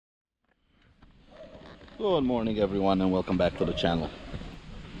Good morning everyone and welcome back to the channel.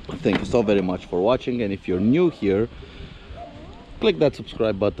 Thank you so very much for watching, and if you're new here, click that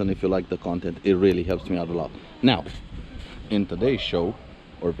subscribe button if you like the content. It really helps me out a lot. Now, in today's show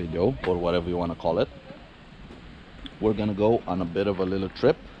or video or whatever you want to call it, we're gonna go on a bit of a little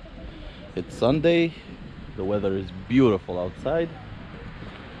trip. It's Sunday, the weather is beautiful outside,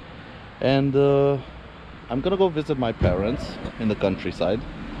 and I'm gonna go visit my parents in the countryside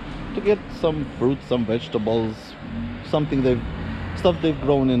to get some fruit, some vegetables, stuff they've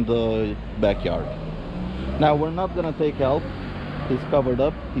grown in the backyard. Now we're not gonna take help. He's covered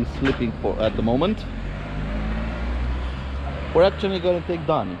up, he's sleeping at the moment. We're actually gonna take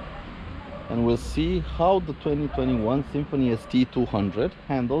Donnie, and we'll see how the 2021 Symphony ST 200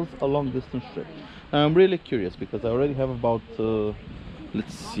 handles a long distance trip. Now I'm really curious because I already have about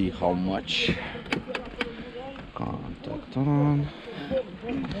let's see how much. Contact on.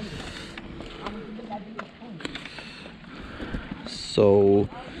 So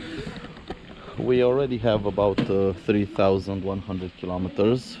we already have about 3,100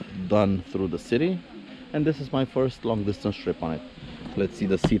 kilometers done through the city, and this is my first long distance trip on it. Let's see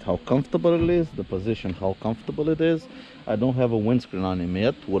the seat, how comfortable it is, the position, how comfortable it is. I don't have a windscreen on him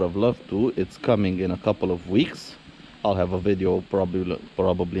yet. Would have loved to. It's coming in a couple of weeks. I'll have a video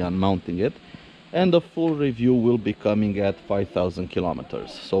probably on mounting it, and the full review will be coming at 5,000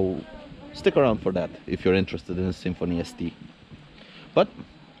 kilometers. So stick around for that if you're interested in the Symphony ST. But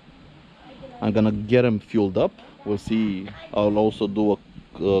I'm gonna get him fueled up. We'll see. I'll also do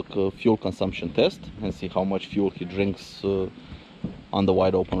a fuel consumption test and see how much fuel he drinks on the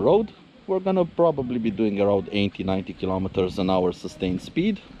wide open road. We're gonna probably be doing around 80-90 kilometers an hour sustained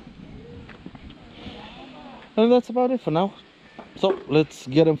speed, and that's about it for now. So let's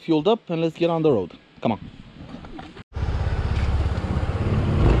get him fueled up and let's get on the road. Come on.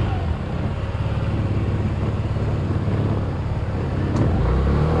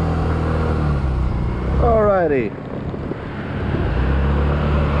 Alrighty.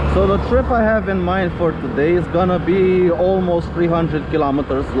 So the trip I have in mind for today is gonna be almost 300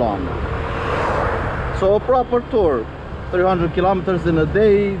 kilometers long. So a proper tour. 300 kilometers in a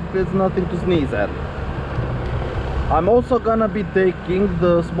day is nothing to sneeze at. I'm also gonna be taking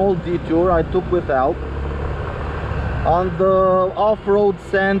the small detour I took with Alp on the off-road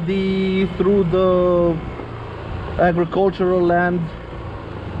sandy through the agricultural land.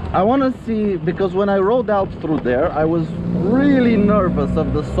 I want to see, because when I rode Alp through there, I was really nervous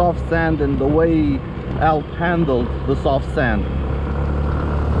of the soft sand and the way Alp handled the soft sand.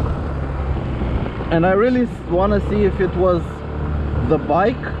 And I really want to see if it was the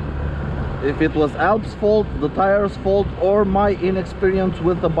bike, if it was Alp's fault, the tires' fault, or my inexperience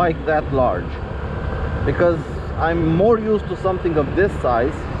with a bike that large. Because I'm more used to something of this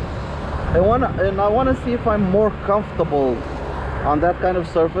size, and I want to see if I'm more comfortable on that kind of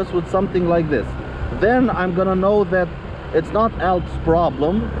surface with something like this. Then I'm gonna know that it's not Alp's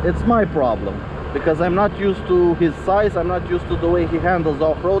problem, it's my problem, because I'm not used to his size, I'm not used to the way he handles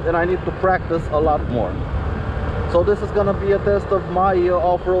off-road, and I need to practice a lot more. So this is gonna be a test of my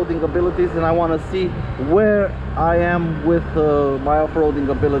off-roading abilities, and I want to see where I am with my off-roading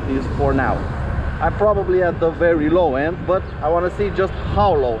abilities for now. I'm probably at the very low end, but I want to see just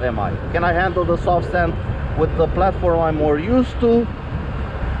how low am I. Can I handle the soft sand with the platform I'm more used to,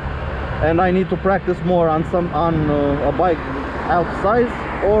 and I need to practice more on a bike Alp size,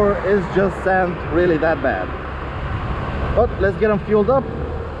 or is just sand really that bad? But let's get them fueled up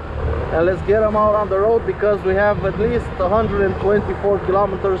and let's get them out on the road, because we have at least 124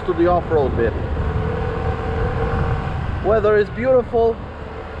 kilometers to the off-road bit. Weather is beautiful.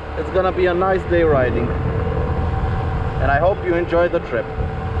 It's gonna be a nice day riding, and I hope you enjoy the trip.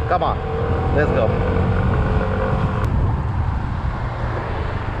 Come on, let's go.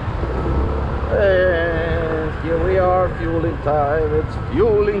 And here we are, fueling time. It's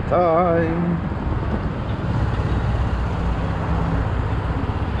fueling time.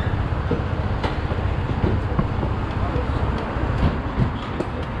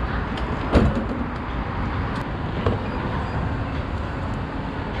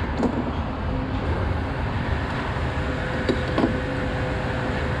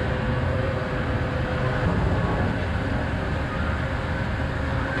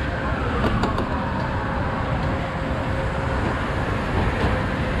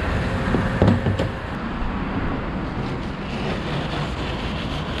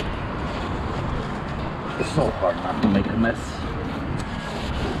 It's so hard not to make a mess.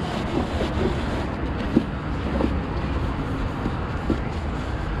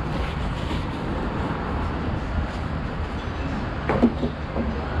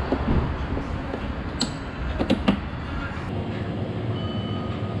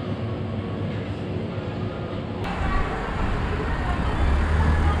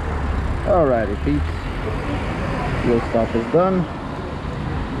 Stop is done.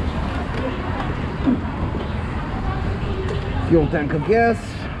 Fuel tank of gas.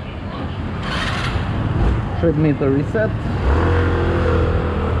 Trip meter reset.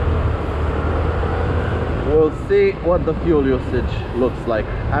 We'll see what the fuel usage looks like.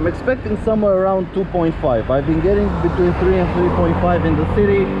 I'm expecting somewhere around 2.5. I've been getting between 3 and 3.5 in the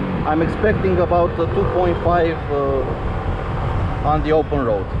city. I'm expecting about 2.5 on the open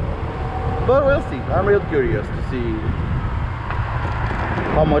road. But we'll see. I'm real curious to see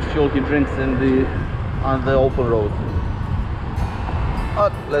how much fuel he drinks on the open road.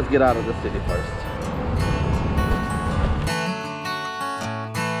 But let's get out of the city first.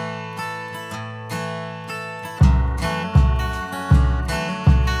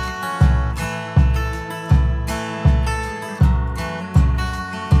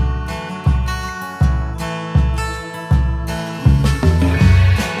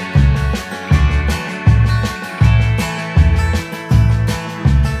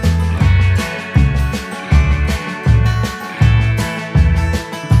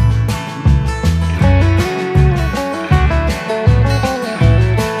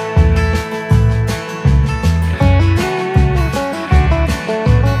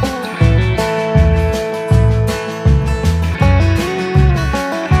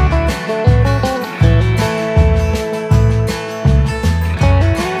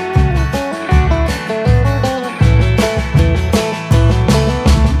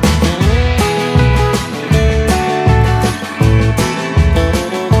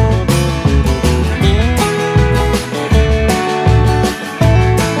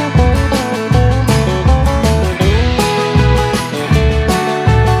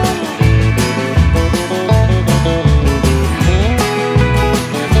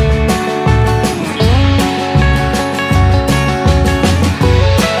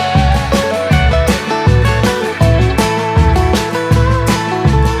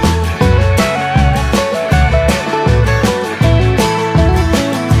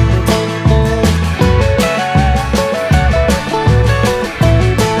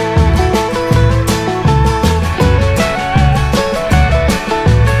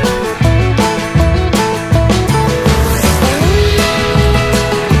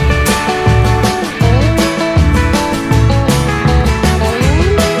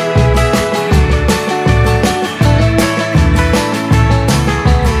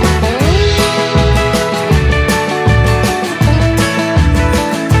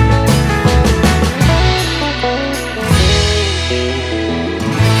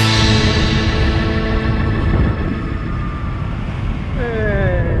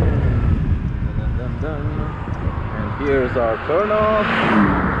 Here's our turn off.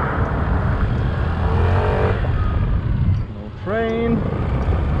 No train.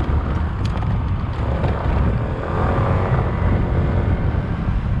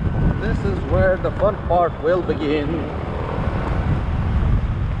 This is where the fun part will begin.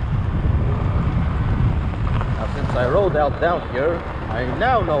 Now, since I rode out down here, I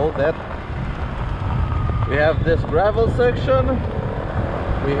now know that we have this gravel section,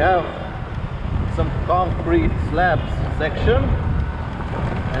 we have some concrete slabs section,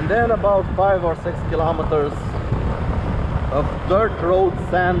 and then about 5 or 6 kilometers of dirt road,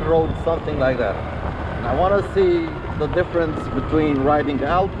 sand road, something like that. And I want to see the difference between riding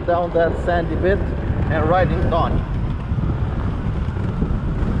Alp down that sandy bit and riding Donny.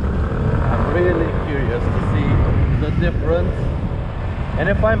 I'm really curious to see the difference, and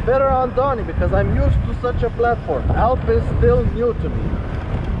if I'm better on Donny, because I'm used to such a platform. Alp is still new to me.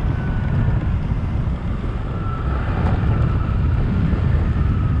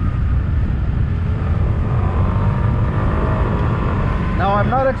 Now, I'm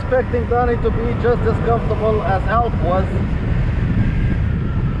not expecting Donny to be just as comfortable as Alp was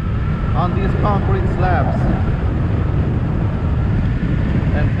on these concrete slabs.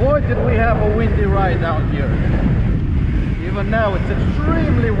 And boy, did we have a windy ride down here. Even now, it's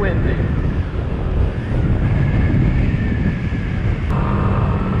extremely windy.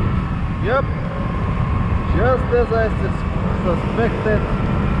 Yep, just as I suspected.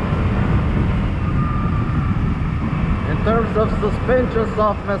 In terms of suspension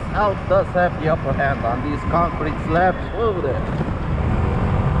softness, Alp does have the upper hand on these concrete slabs. Whoa there.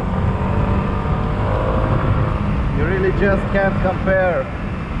 You really just can't compare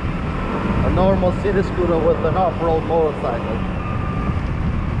a normal city scooter with an off-road motorcycle.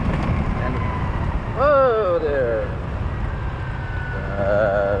 And whoa there.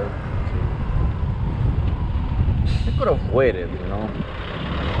 You could have waited, you know.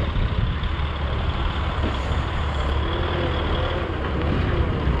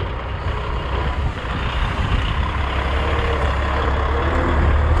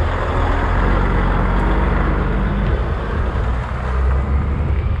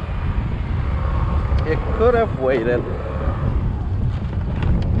 could have waited.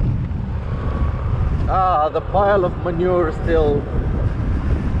 Ah, the pile of manure still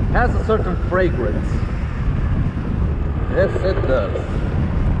has a certain fragrance. Yes, it does.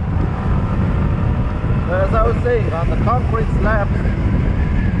 As I was saying, on the concrete slabs,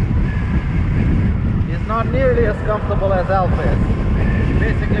 it's not nearly as comfortable as Alpha is.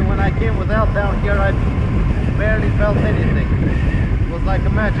 Basically, when I came with Alpha down here, I barely felt anything. It was like a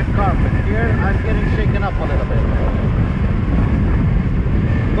magic carpet. Here, I'm getting shaken up a little bit.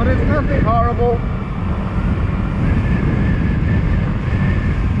 But it's nothing horrible.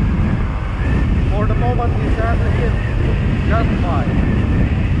 For the moment, this handling is just fine.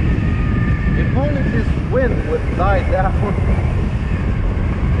 If only this wind would die down.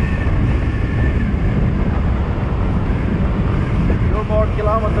 Few more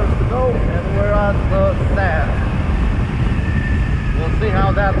kilometers to go and we're at the sand. We'll see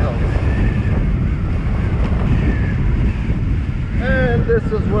how that goes. And this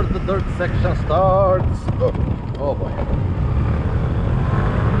is where the dirt section starts. Oh boy.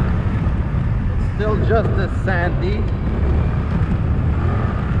 Still just as sandy. You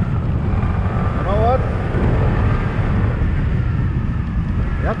know what?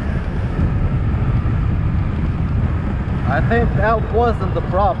 Yep. I think Alp wasn't the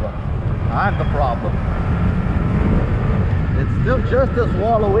problem. I'm the problem. It's still just as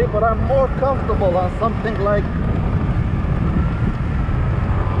wallowy, but I'm more comfortable on something like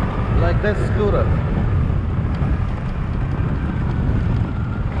this scooter.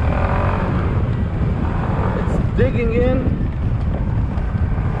 Digging in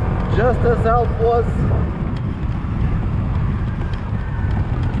just as Alp was.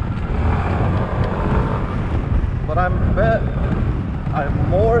 But I'm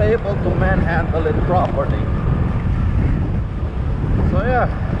more able to manhandle it properly. So yeah,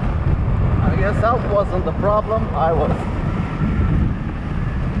 I guess Alp wasn't the problem, I was.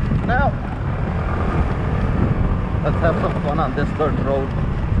 Now let's have some fun on this dirt road.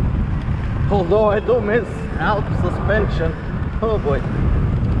 Although I do miss Alp suspension. Oh boy.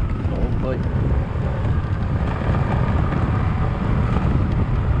 Oh boy.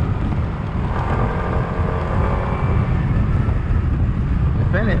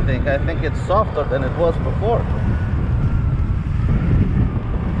 If anything, I think it's softer than it was before.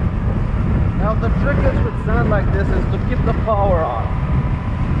 Now the trick is with sand like this is to keep the power on.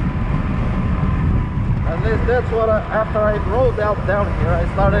 At least that's what after I rode out down here, I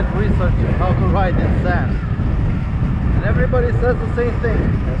started researching how to ride in sand. And everybody says the same thing.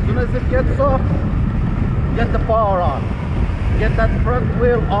 As soon as it gets soft, get the power on. Get that front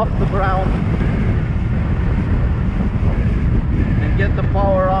wheel off the ground. And get the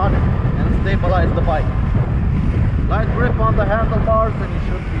power on and stabilize the bike. Light grip on the handlebars and you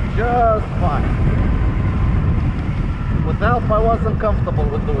should be just fine. With Alp, I wasn't comfortable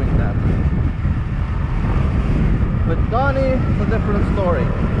with doing that. With Donnie, it's a different story.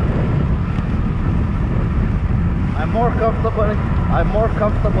 I'm more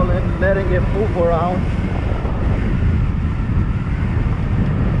comfortable in letting it move around.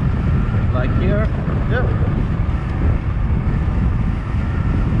 Like here, yeah.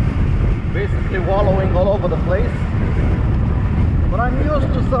 Basically wallowing all over the place. But I'm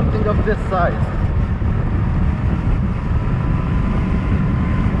used to something of this size.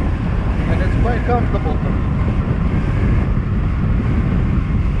 And it's quite comfortable to me.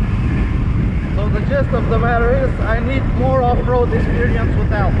 So the gist of the matter is, I need more off-road experience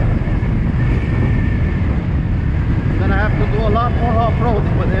with Alp. I'm gonna have to do a lot more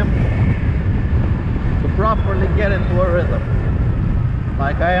off-roading with him to properly get into a rhythm,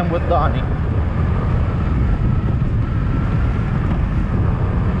 like I am with Donnie.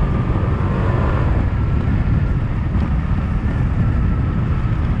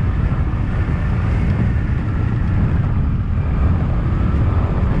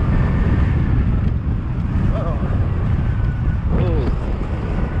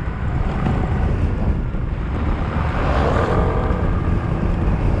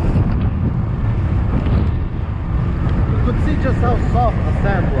 Just how soft the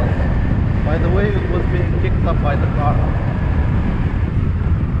sand was by the way it was being kicked up by the car.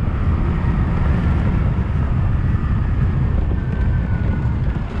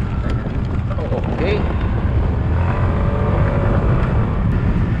 Okay,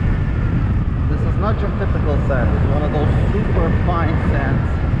 this is not your typical sand. It's one of those super fine sands,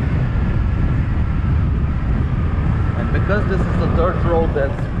 and because this is a dirt road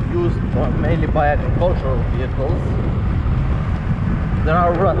that's used mainly by agricultural vehicles, there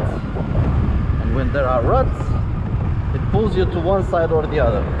are ruts, and when there are ruts, it pulls you to one side or the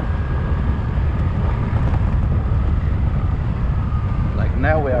other.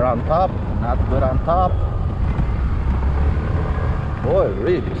 Now we are on top, not good on top. Boy,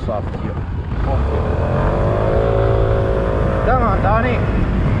 really soft here. Come on, Donnie.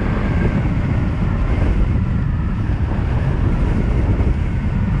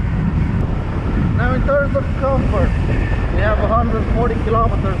 Now in terms of comfort, we have 140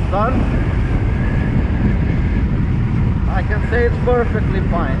 kilometers done. I can say it's perfectly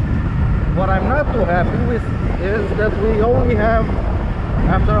fine. What I'm not too happy with is that we only have,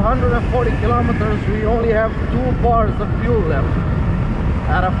 after 140 kilometers, we only have 2 bars of fuel left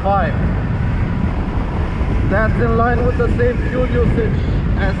out of 5. That's in line with the same fuel usage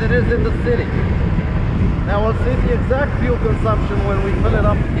as it is in the city. Now we'll see the exact fuel consumption when we fill it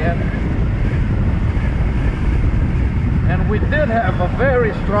up again. And we did have a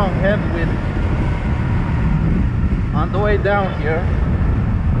very strong headwind on the way down here.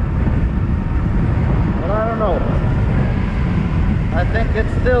 But I don't know. I think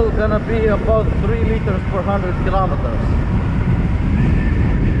it's still gonna be about 3 liters per 100 kilometers.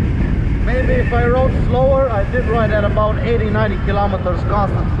 Maybe if I rode slower, I did ride at about 80-90 kilometers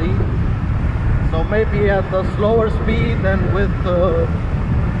constantly. So maybe at a slower speed and with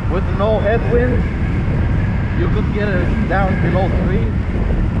no headwind, you could get it down below 3.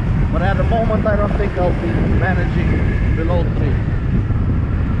 But at the moment, I don't think I'll be managing below 3.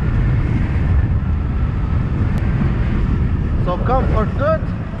 So comfort good,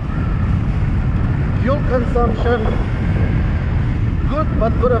 fuel consumption good,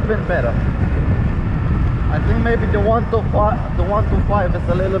 but could have been better. I think maybe the 125 is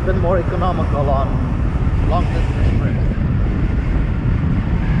a little bit more economical on long distance trips.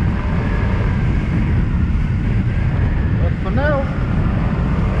 But for now,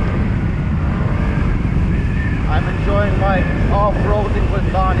 I'm enjoying my off-roading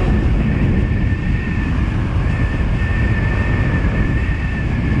with Donnie.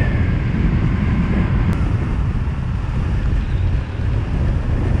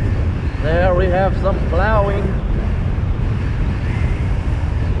 There we have some plowing.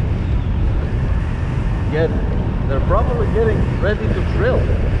 They're probably getting ready to drill.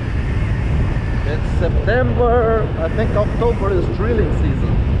 It's September, I think October is drilling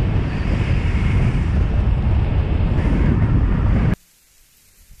season.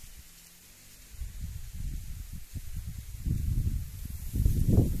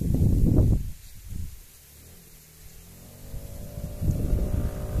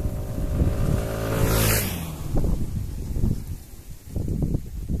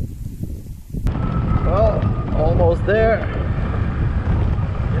 Almost there.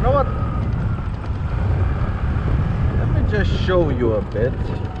 You know what? Let me just show you a bit.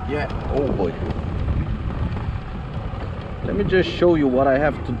 Yeah, oh boy. Let me just show you what I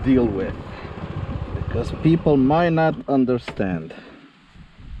have to deal with, because people might not understand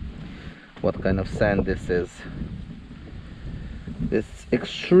what kind of sand this is. It's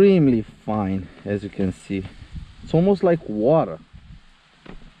extremely fine, as you can see. It's almost like water.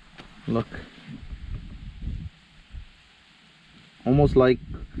 Look. Almost like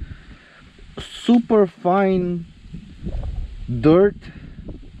super fine dirt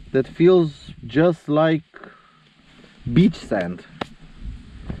that feels just like beach sand.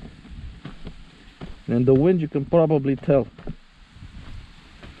 And the wind, you can probably tell.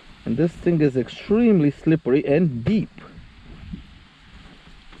 And this thing is extremely slippery and deep.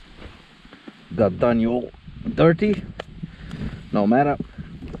 Got Daniel dirty. No matter.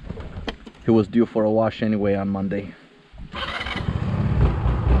 He was due for a wash anyway on Monday.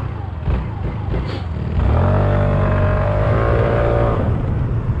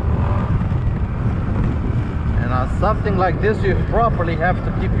 Something like this, you properly have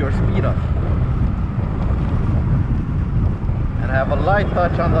to keep your speed up and have a light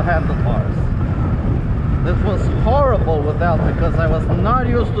touch on the handlebars. This was horrible without, because I was not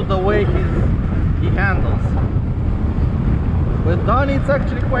used to the way he handles. With Donnie, it's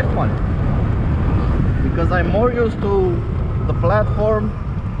actually quite fun, because I'm more used to the platform.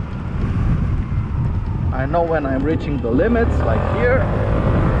 I know when I'm reaching the limits, like here,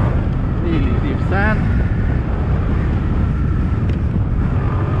 really deep sand.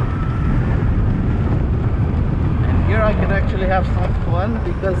 Here I can actually have some fun,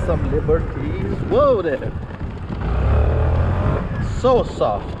 because some liberties. Whoa there! So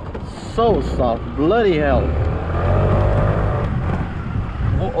soft, bloody hell!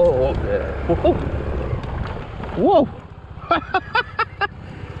 Whoa, there! Whoa!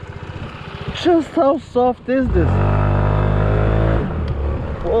 Just how soft is this?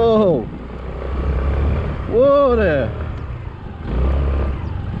 Whoa! Whoa there!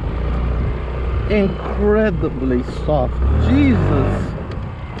 Incredibly soft. Jesus.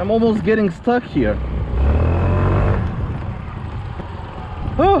 I'm almost getting stuck here.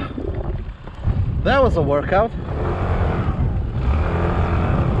 Oh, that was a workout.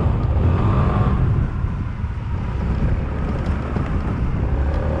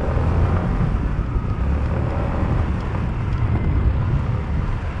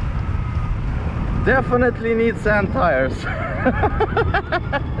 Definitely need sand tires.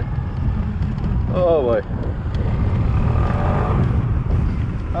 Oh boy.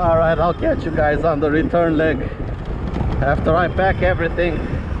 Alright, I'll catch you guys on the return leg after I pack everything,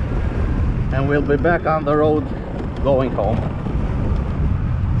 and we'll be back on the road going home.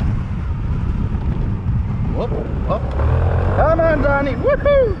 Whoop, whoop. Come on, Johnny.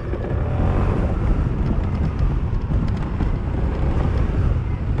 Woohoo!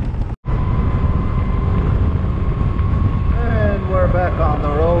 And we're back on the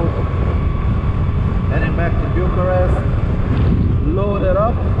road, heading back to Bucharest. Loaded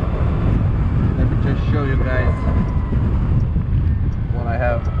up. Let me just show you guys what I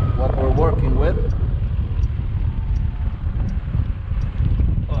have, what we're working with.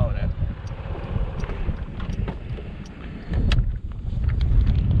 Loaded.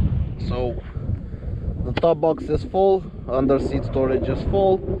 So the top box is full, under seat storage is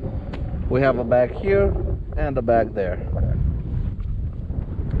full. We have a bag here and a bag there.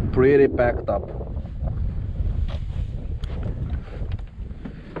 Pretty packed up.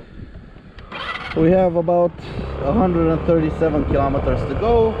 We have about 137 kilometers to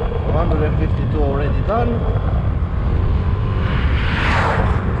go, 152 already done.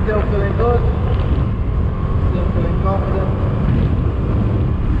 Still feeling good, still feeling confident.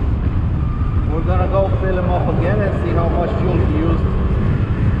 We're gonna go fill him up again and see how much fuel he used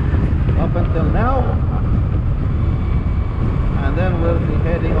up until now. And then we'll be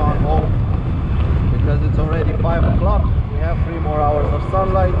heading on home because it's already 5 o'clock. We have 3 more hours of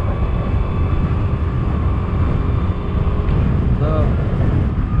sunlight. The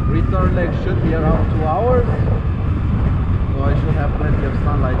return leg should be around 2 hours, so I should have plenty of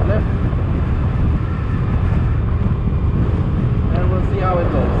sunlight left, and we'll see how it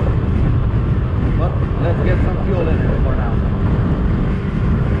goes. But let's get some fuel in it for now.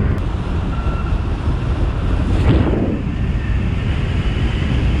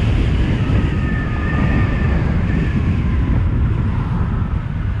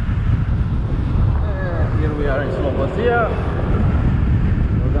 And here we are in Slovakia.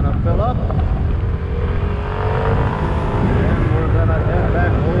 Fill up, and we're gonna head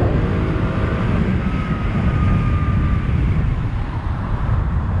back home.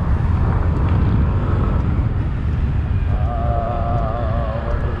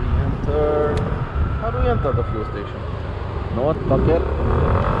 Where do we enter? How do we enter the fuel station? Not bucket.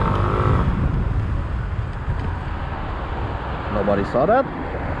 Nobody saw that.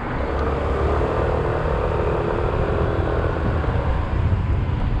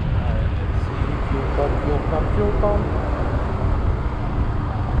 Fuel pump.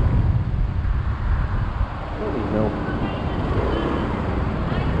 Holy milk.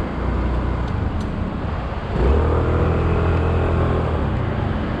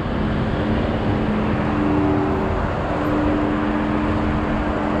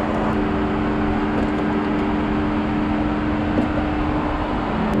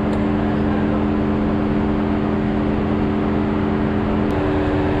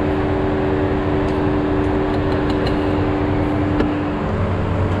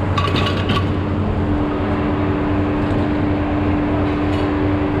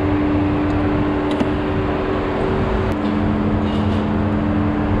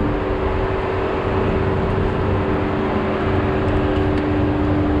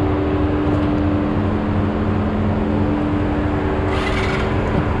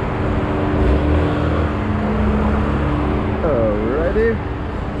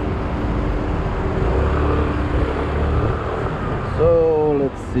 So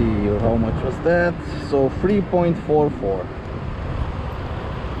let's see, how much was that? So 3.44.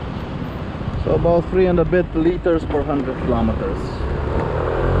 So about 3 and a bit liters per 100 kilometers.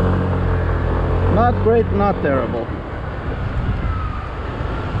 Not great, not terrible.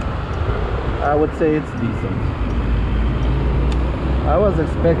 I would say it's decent. I was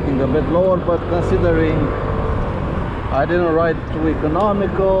expecting a bit lower, but considering I didn't ride too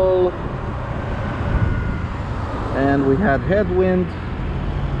economical and we had headwind,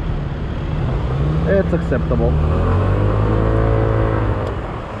 it's acceptable.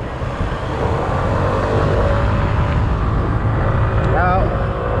 Now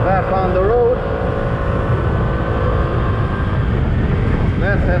back on the road,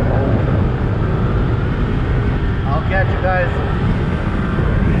 let's head home. I'll catch you guys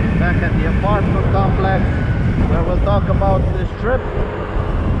talk about this trip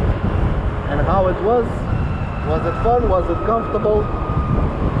and how it was. Was it fun? Was it comfortable?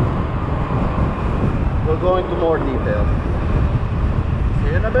 We'll go into more detail.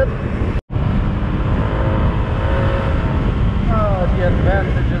 See you in a bit. The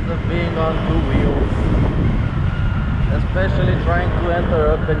advantages of being on two wheels, especially trying to enter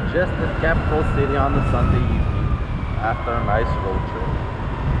a congested capital city on a Sunday evening after a nice road trip.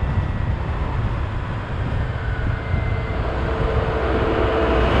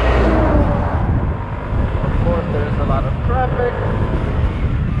 Of course, there's a lot of traffic,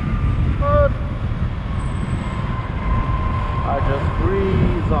 but I just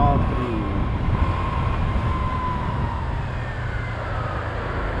breeze on through.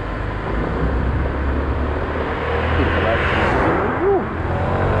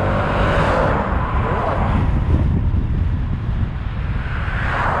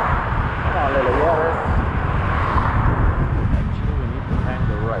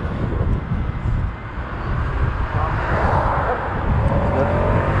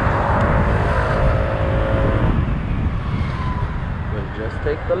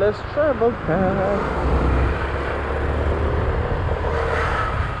 Take the less traveled path.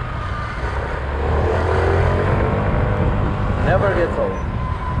 Never gets old.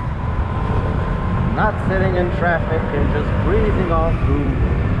 Not sitting in traffic and just breezing on through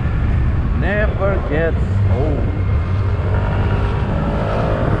never gets old.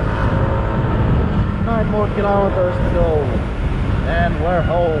 9 more kilometers to go and we're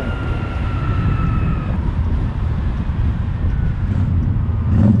home.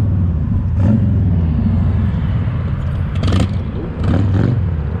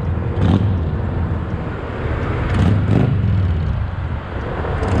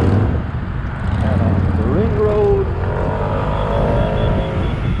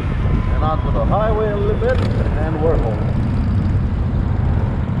 And we're home.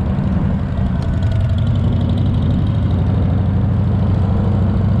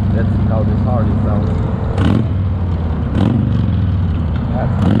 Let's see how this Harley sounds.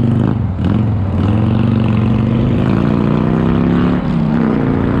 That's nice.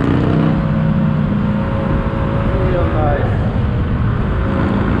 Real nice.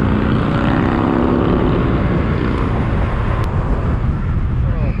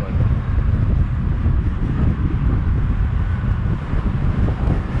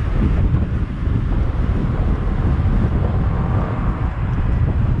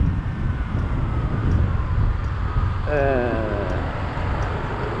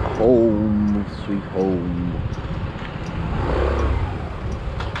 Home, sweet home.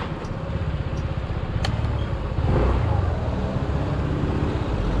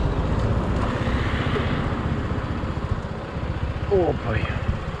 Oh boy.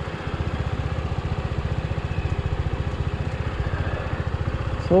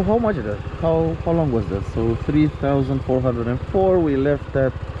 So how much is that? How long was that? So 3,404. We left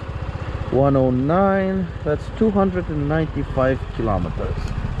at 109. That's 295 kilometers.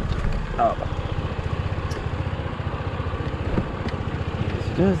 This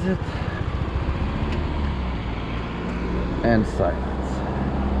does it. And silence.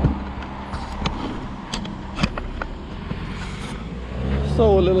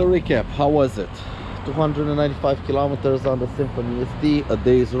 So a little recap. How was it? 295 kilometers on the Symphony ST, a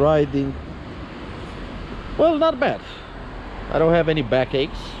day's riding. Well, not bad. I don't have any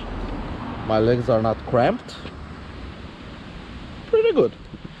backaches. My legs are not cramped. Pretty good.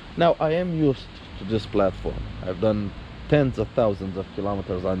 Now, I am used to this platform. I've done tens of thousands of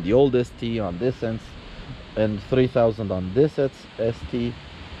kilometers on the old ST, on this sense, and 3,000 on this ST.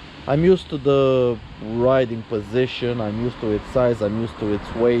 I'm used to the riding position, I'm used to its size, I'm used to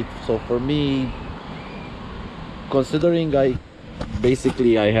its weight. So for me, considering I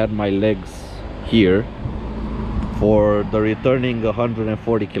had my legs here for the returning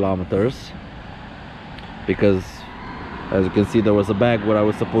 140 kilometers, because as you can see, there was a bag where I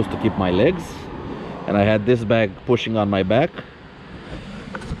was supposed to keep my legs, and I had this bag pushing on my back.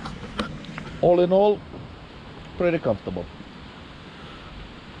 All in all, pretty comfortable.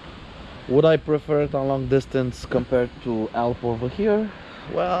 Would I prefer it on long distance compared to Alp over here?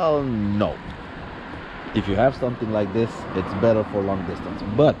 Well, no. If you have something like this, it's better for long distance.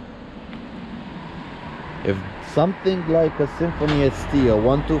 But if something like a Symphony ST, a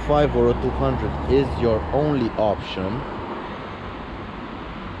 125 or a 200 is your only option,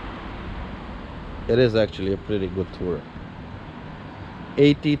 it is actually a pretty good tour.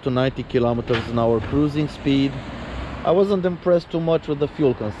 80 to 90 kilometers an hour cruising speed. I wasn't impressed too much with the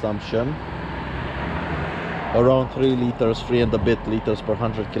fuel consumption. around 3 liters, 3 and a bit liters per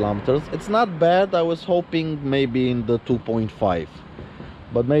 100 kilometers. It's not bad. I was hoping maybe in the 2.5,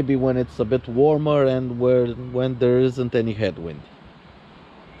 but maybe when it's a bit warmer and when there isn't any headwind.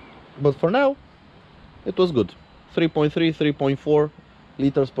 But for now, it was good. 3.3, 3.4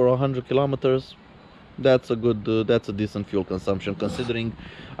 liters per 100 kilometers. That's a good, that's a decent fuel consumption, considering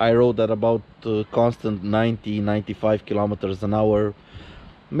I rode at about constant 90-95 kilometers an hour.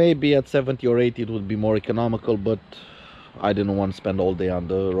 Maybe at 70 or 80 it would be more economical, but I didn't want to spend all day on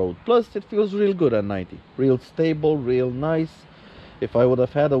the road. Plus, it feels real good at 90. Real stable, real nice. If I would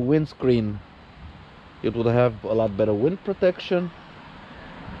have had a windscreen, it would have a lot better wind protection.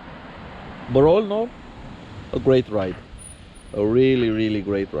 But all in all, a great ride. A really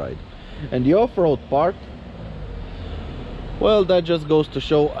great ride. And the off-road part, well, that just goes to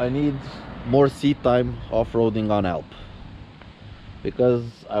show I need more seat time off-roading on Alp, because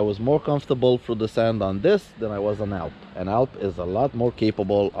I was more comfortable through the sand on this than I was on Alp, and Alp is a lot more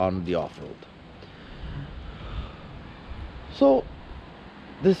capable on the off-road. So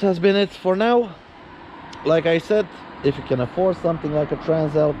this has been it for now. Like I said, if you can afford something like a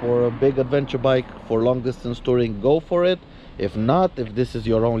Transalp or a big adventure bike for long distance touring, go for it. If not, if this is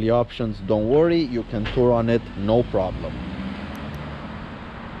your only options, don't worry, you can tour on it, no problem.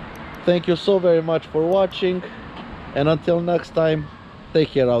 Thank you so very much for watching, and until next time, take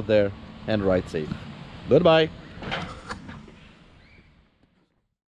care out there and ride safe. Goodbye.